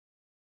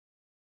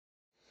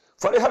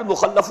فَرِحَ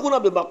الْمُخَلَّفُونَ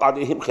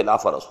بِمَقْعَدِهِمْ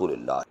خِلَافَ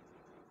رَسُولِ اللَّهِ.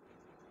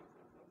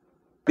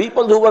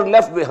 People who were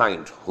left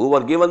behind, who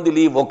were given the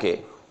leave,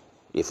 okay,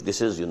 if this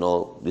is,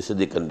 this is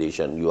the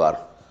condition, you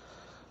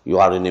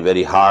are in a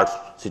very hard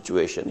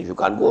situation, if you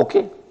can't go,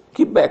 okay,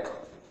 keep back,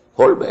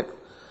 hold back.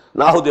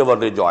 Now they were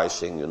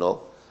rejoicing,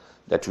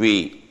 that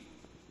we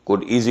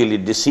could easily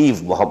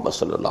deceive Muhammad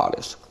sallallahu alayhi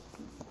wa sallam.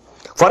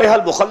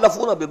 فَرِحَ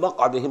الْمُخَلَّفُونَ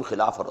بِمَقْعَدِهِمْ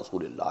خِلَافَ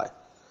رَسُولِ اللَّهِ.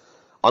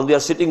 And they are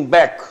sitting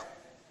back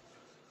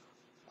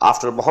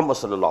after Muhammad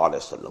sallallahu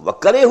alayhi wa sallam.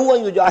 وَكَرِهُوا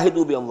أَن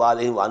يُجَاهِدُوا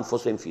بِأَمْوَالِهِمْ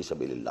وَأَنفُسِهِمْ فِي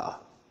سَبِيلِ اللَّهِ.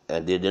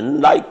 And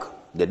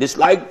they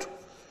disliked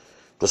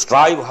to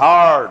strive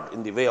hard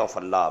in the way of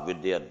Allah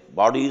with their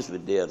bodies,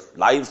 with their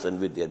lives and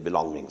with their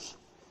belongings.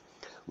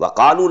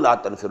 وَقَالُوا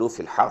لَا تَنْفِرُوا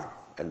فِي الْحَرِّ.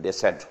 And they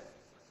said,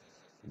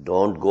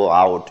 don't go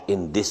out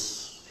in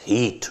this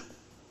heat.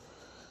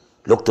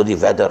 Look to the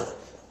weather.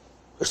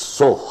 It's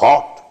so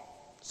hot,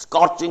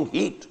 scorching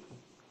heat.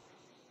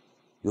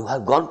 You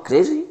have gone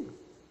crazy.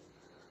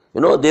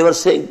 They were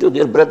saying to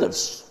their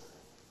brothers,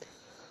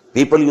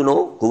 people,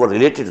 who were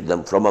related to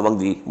them from among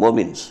the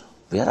Mu'mins,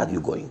 where are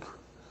you going?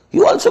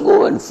 You also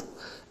go and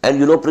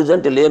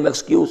present a lame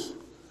excuse.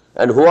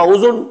 And huwa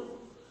uzun.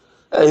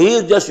 He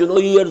is just,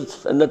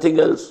 ears and nothing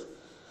else.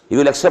 He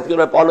will accept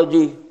your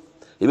apology.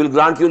 He will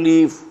grant you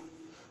leave.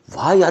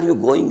 Why are you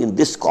going in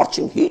this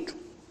scorching heat?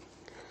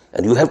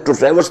 And you have to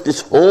traverse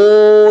this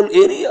whole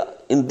area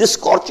in this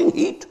scorching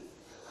heat.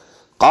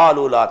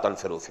 قَالُوا لَا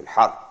تَنْفِرُوا فِي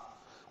الْحَرِّ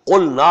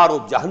قُلْ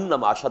نَارُ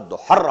جَهَنَّمَ أَشَدُّ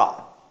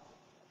حَرًّا.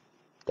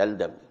 Tell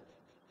them,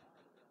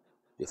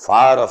 the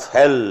fire of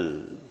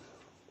hell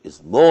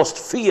is most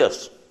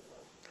fierce,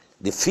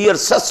 the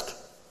fiercest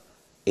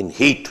in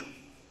heat.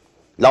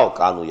 لَوْ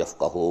كَانُوا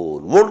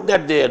يَفْقَهُونَ. Would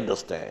that they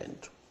understand.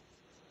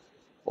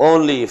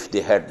 Only if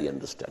they had the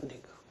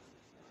understanding.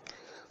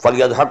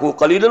 فَلْيَضْحَكُوا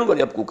قَلِيلًا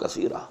وَلْيَبْكُوا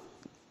كَثِيرًا.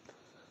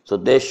 So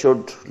they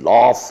should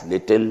laugh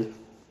little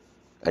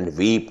and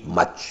weep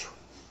much.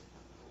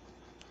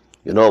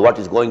 You know what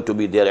is going to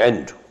be their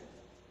end.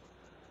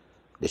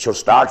 They should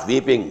start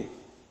weeping.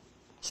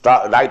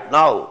 Start right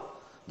now.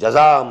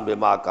 Jazam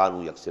bima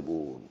kanu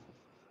yaksibun.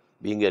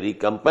 Being a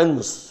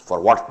recompense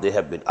for what they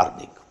have been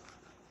earning.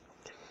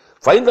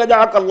 فَإِنْ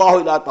رَجَعَكَ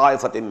اللَّهُ إِلَىٰ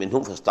طَائِفَةٍ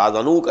مِّنْهُمْ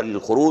فَاسْتَأْذَنُوكَ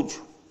لِلْخُرُوجِ.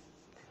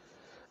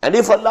 And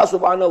if Allah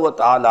subhanahu wa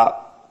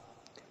ta'ala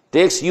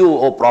takes you,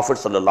 O Prophet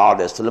sallallahu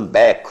alayhi wa sallam,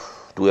 back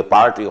to a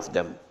party of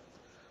them,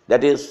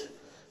 that is,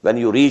 when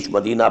you reach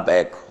Medina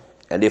back,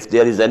 and if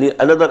there is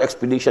another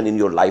expedition in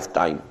your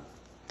lifetime,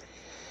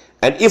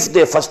 and if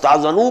they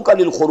فَاسْتَأْذَنُوكَ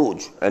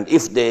لِلْخُرُوجِ, and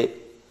if they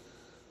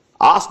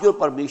ask your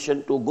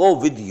permission to go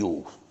with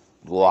you,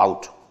 go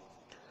out.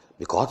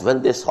 Because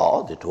when they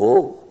saw that,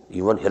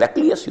 even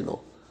Heraclius,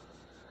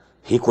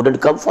 he couldn't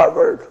come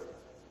forward.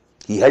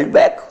 He held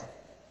back.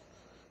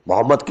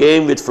 Muhammad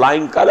came with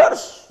flying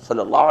colors,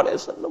 sallallahu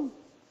alayhi wa sallam.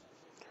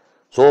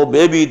 So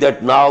maybe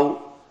that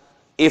now,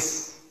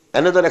 if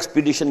another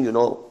expedition,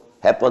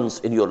 happens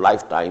in your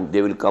lifetime,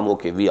 they will come,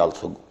 okay, we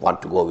also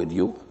want to go with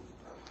you.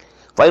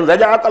 فَإِنْ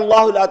رَجَعَكَ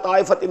اللَّهُ إِلَىٰ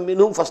طَائِفَةٍ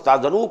مِّنْهُمْ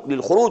فَاسْتَأْذَنُوكَ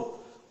لِلْخُرُوجِ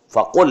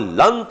فَقُلْ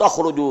لَن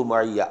تَخْرُجُوا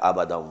مَعِيَّ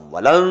أَبَدًا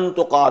وَلَن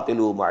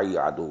تُقَاتِلُوا مَعِيَّ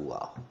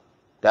عَدُوًّا.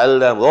 Tell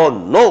them, oh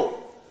no,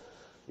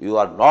 you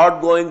are not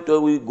going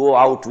to go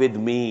out with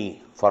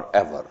me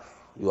forever.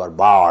 You are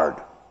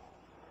barred.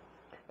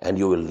 And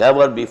you will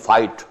never be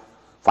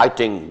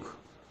fighting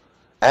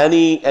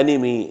any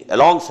enemy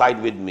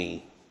alongside with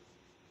me.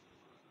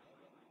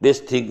 This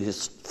thing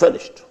is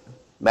finished.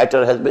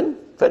 Matter has been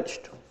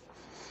finished.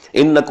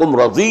 إِنَّكُمْ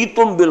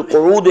رَضِيتُمْ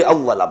بِالْقُعُودِ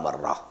أَوَّلَ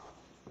مَرَّةٍ.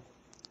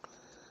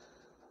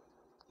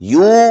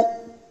 You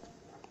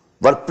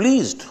were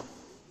pleased.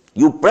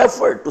 You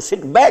preferred to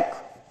sit back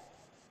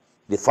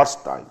the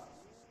first time.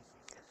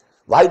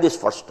 Why this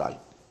first time?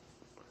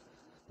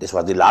 This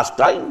was the last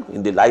time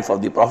in the life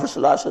of the Prophet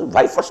ﷺ.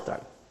 Why first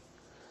time?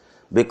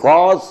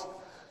 Because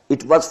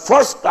it was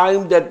first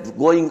time that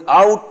going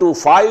out to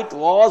fight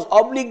was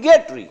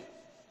obligatory.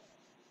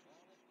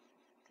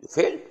 You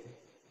failed.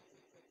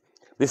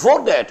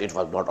 Before that, it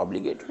was not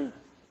obligatory.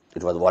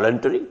 It was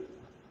voluntary.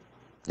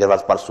 There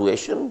was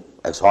persuasion,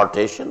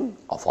 exhortation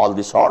of all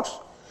the sorts,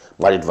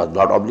 but it was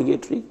not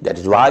obligatory. That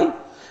is why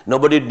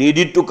nobody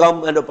needed to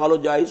come and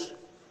apologize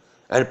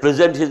and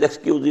present his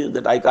excuses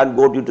that I can't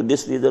go due to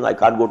this reason, I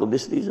can't go to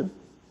this reason.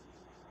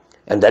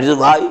 And that is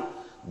why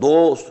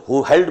those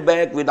who held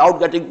back without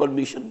getting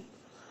permission,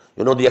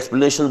 the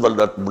explanations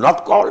were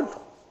not called.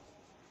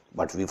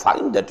 But we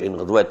find that in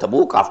Urwa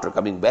Tabuk, after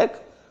coming back,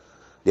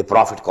 the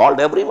Prophet called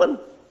everyone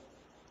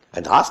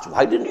and asked,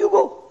 why didn't you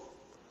go?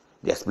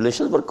 The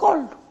explanations were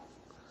called.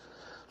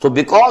 So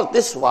because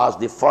this was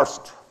the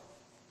first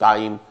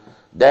time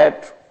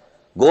that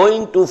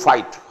going to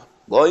fight,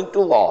 going to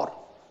war,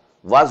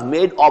 was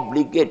made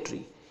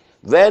obligatory.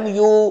 When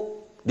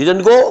you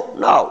didn't go,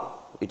 now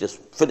it is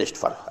finished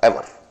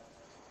forever.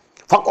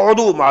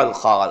 فَقْعُدُوا مَعَ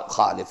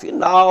الْخَالِفِينَ.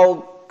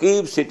 Now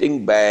keep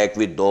sitting back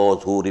with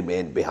those who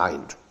remain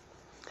behind.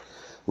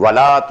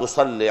 وَلَا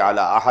تُصَلِّ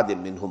عَلَىٰ أَحَدٍ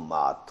مِّنْهُمْ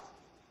مَاتٍ.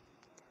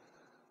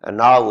 And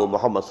now, O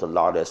Muhammad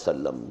sallallahu alayhi wa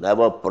sallam,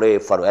 never pray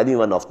for any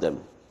one of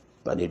them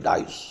when he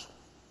dies.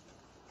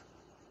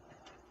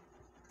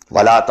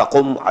 وَلَا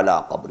تَقُمْ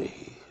عَلَىٰ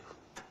قَبْرِهِ.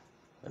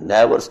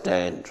 Never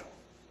stand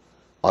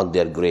on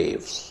their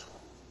graves.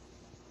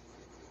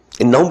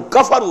 إِنَّهُمْ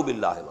كَفَرُوا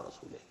بِاللَّهِ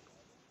وَرَسُولِهِ.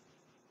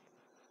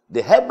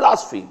 They have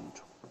blasphemed.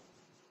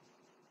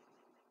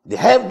 They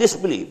have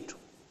disbelieved.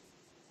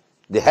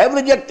 They have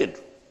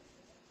rejected.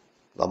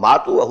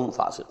 وَمَاتُوا وَهُمْ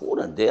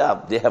فَاسِقُونَ. And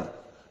they have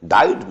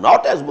died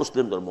not as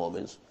Muslims or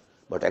Mu'mins,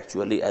 but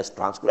actually as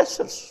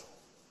transgressors.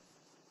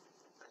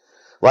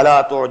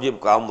 وَلَا تُعْجِبْكَ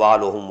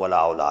أَمْوَالُهُمْ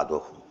وَلَا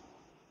أَوْلَادُهُمْ.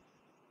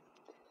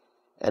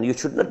 And you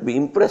should not be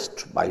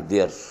impressed by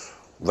their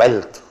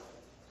wealth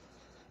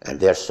and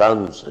their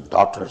sons and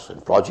daughters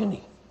and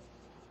progeny.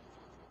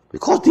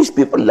 Because these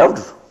people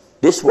loved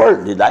this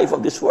world, the life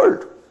of this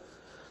world.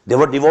 They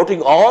were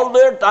devoting all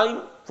their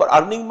time for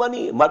earning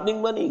money,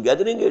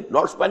 gathering it,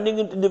 not spending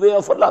it in the way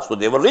of Allah. So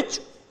they were rich.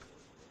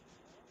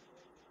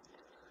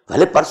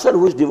 Well, a person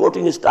who is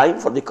devoting his time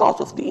for the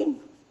cause of deen,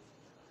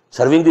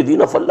 serving the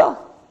deen of Allah,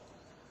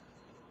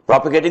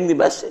 propagating the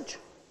message,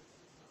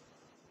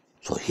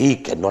 so he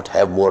cannot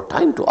have more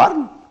time to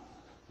earn.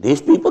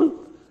 These people,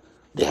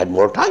 they had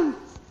more time.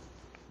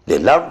 They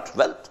loved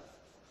wealth.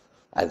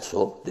 And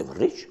so they were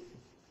rich.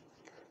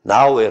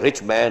 Now a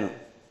rich man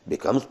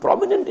becomes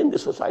prominent in the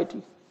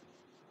society.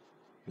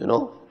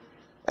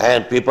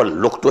 And people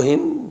look to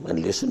him and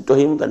listen to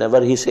him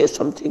whenever he says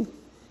something.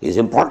 He is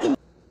important.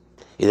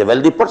 He is a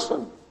wealthy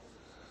person.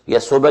 He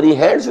has so many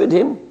hands with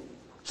him,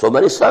 so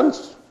many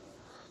sons.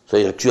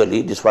 So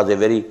actually this was a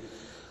very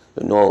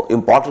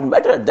important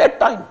matter at that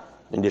time,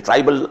 in the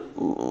tribal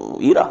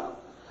era.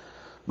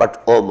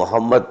 But oh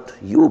Muhammad,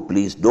 you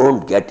please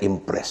don't get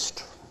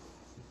impressed.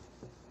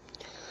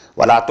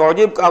 وَلَا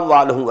تُعْجِبْكَ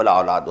أَمْوَالُهُمْ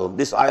وَلَا أَوْلَادُهُم.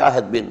 This ayah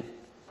has been,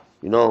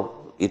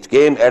 it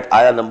came at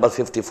ayah number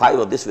 55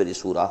 of this very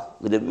surah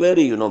with a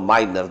very,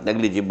 minor,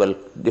 negligible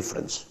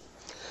difference.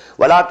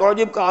 وَلَا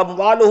تُعْجِبْكَ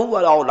أَمْوَالُهُمْ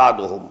وَلَا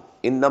أَوْلَادُهُمْ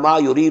إِنَّمَا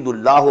يُرِيدُ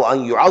اللَّهُ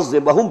أَن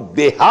يُعَذِّبَهُمْ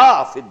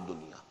بِهَا فِي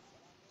الدُّنْيَا.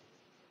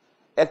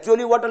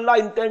 Actually what Allah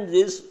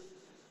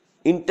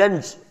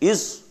intends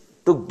is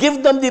to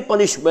give them the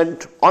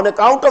punishment on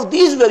account of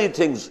these very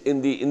things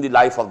in the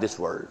life of this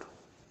world.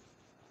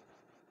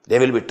 They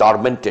will be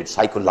tormented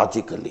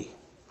psychologically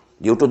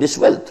due to this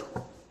wealth.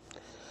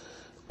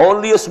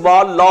 Only a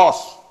small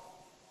loss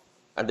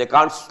and they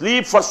can't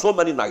sleep for so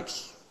many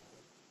nights.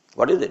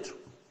 What is it?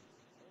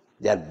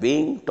 They are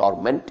being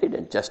tormented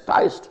and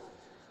chastised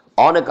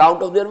on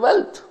account of their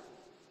wealth.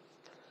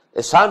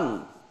 A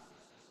son,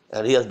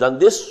 and he has done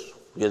this,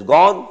 he has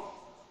gone,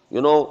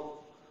 in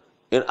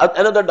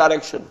another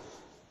direction.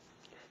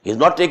 He is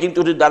not taking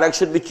to the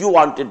direction which you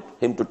wanted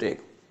him to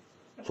take.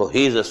 So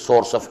he is a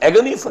source of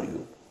agony for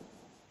you.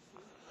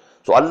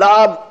 So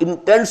Allah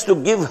intends to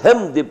give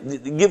them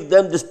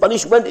this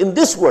punishment in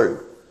this world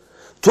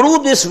through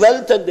this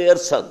wealth and their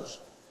sons.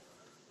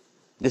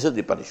 This is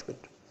the punishment.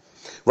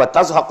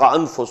 وَتَزْهَقَ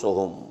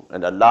أَنفُسُهُمْ.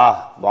 And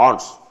Allah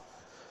wants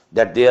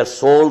that their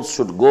souls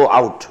should go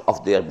out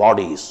of their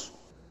bodies.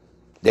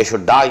 They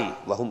should die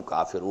وَهُمْ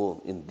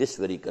كَافِرُونَ, in this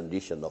very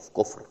condition of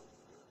kufr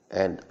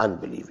and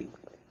unbelieving.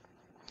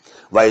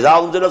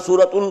 وَإِذَا أُنزِلَ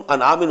سُورَةٌ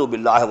أَنْ آمِنُوا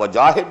بِاللَّهِ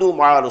وَجَاهِدُوا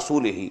مَعَ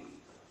رَسُولِهِ.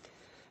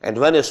 And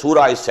when a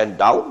surah is sent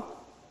down,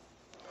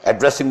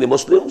 addressing the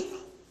Muslims,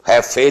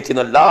 have faith in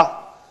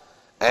Allah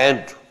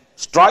and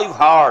strive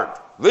hard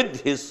with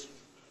His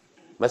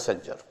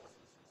messenger,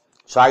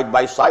 side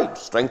by side,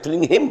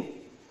 strengthening him.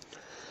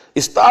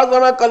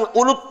 إِسْتَأْذَنَكَ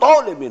الْأُولُو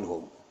الطَّوْلِ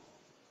مِنْهُمْ.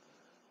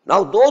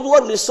 Now those who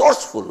are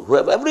resourceful, who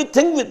have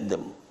everything with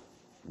them,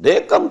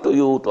 they come to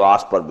you to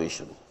ask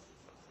permission,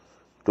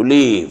 to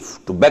leave,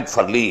 to beg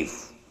for leave.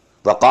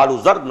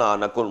 وَقَالُوا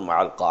ذَرْنَا نَكُنْ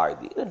مَعَ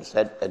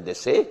الْقَاعِدِينَ. And they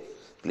say,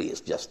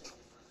 please just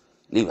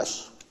leave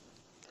us.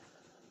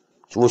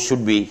 So we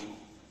should be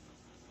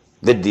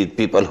with the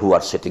people who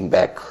are sitting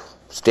back,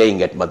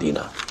 staying at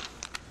Medina.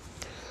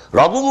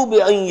 رَضُوا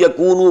بِأَنْ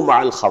يَكُونُوا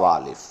مَعَ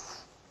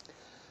الْخَوَالِفِ.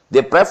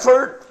 They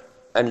preferred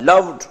and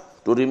loved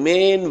to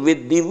remain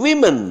with the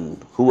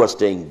women who were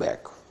staying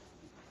back.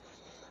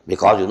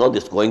 Because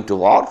this going to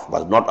war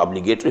was not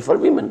obligatory for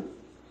women.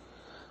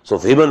 So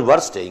women were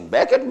staying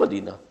back at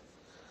Medina.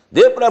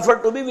 They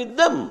preferred to be with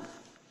them.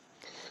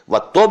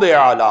 وَطُبِعَ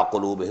عَلَىٰ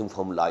قُلُوبِهِمْ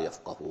فَهُمْ لَا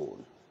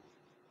يَفْقَهُونَ.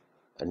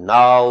 And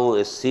now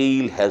a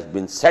seal has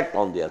been set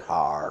on their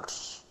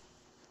hearts,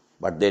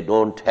 but they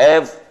don't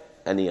have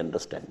any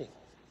understanding.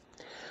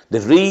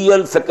 The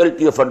real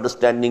faculty of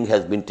understanding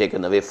has been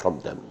taken away from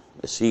them.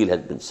 A seal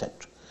has been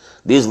set.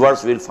 These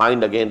words we'll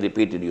find again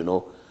repeated,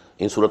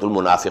 in Surah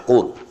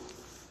Al-Munafiqeen.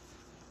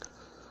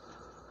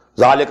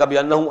 ذَلِكَ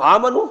بِأَنَّهُمْ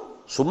آمَنُوا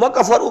ثُمَّ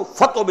كَفَرُوا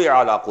فَطُبِعَ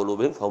عَلَىٰ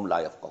قُلُوبِهِمْ فَهُمْ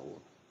لَا يَفْقَهُونَ.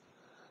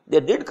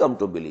 They did come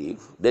to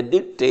believe, they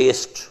did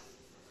taste,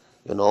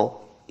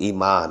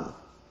 Iman,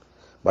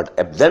 but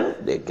then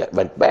they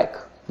went back.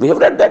 We have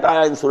read that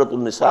ayah in Surah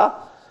An-Nisa.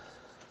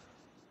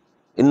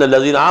 إِنَّ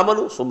الَّذِينَ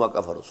آمَنُوا ثُمَّ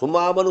كَفَرُوا ثُمَّ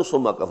آمَنُوا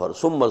ثُمَّ كَفَرُوا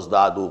ثُمَّ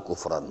ازْدَادُوا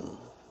كُفْرًا.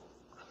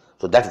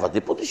 So that was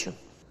the position.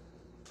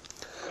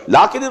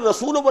 لَكِنِ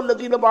الرَّسُولُ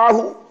وَالَّذِينَ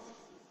مَعَهُ.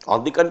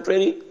 On the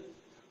contrary,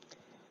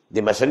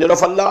 the Messenger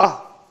of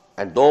Allah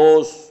And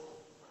those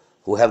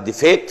who have the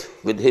faith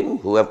with him,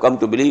 who have come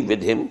to believe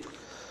with him,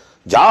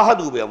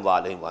 jahadu bi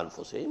amwalihim wa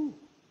anfusihim,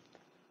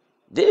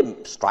 they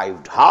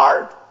strived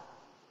hard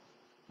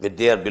with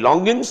their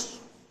belongings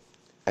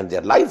and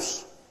their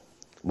lives.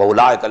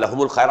 وَأُولَٰئِكَ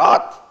لَهُمُ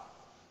الْخَيْرَاتِ,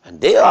 and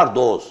they are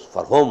those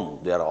for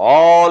whom they are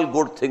all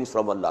good things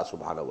from Allah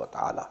subhanahu wa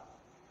ta'ala.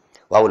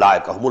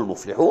 وَأُولَٰئِكَ هُمُ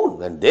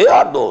الْمُفْلِحُونَ, and they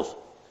are those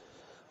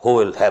who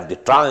will have the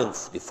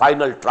triumph, the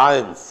final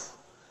triumph,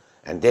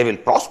 and they will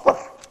prosper.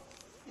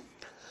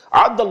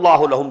 أَعَدَّ اللَّهُ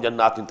لَهُمْ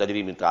جَنَّاتٍ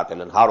تَجْرِي مِنْ تَحْتِهَا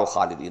الْأَنْهَارُ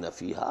خَالِدِينَ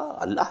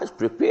فِيهَا. Allah has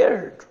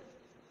prepared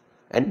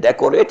and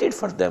decorated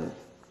for them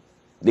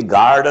the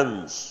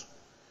gardens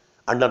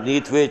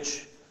underneath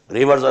which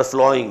rivers are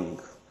flowing,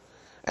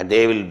 and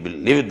they will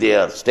live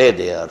there, stay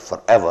there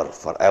forever,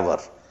 forever.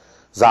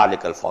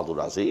 ذَلِكَ الْفَوْزُ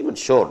الْعَظِيمُ, and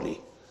surely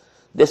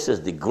this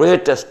is the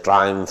greatest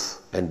triumph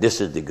and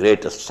this is the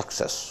greatest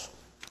success.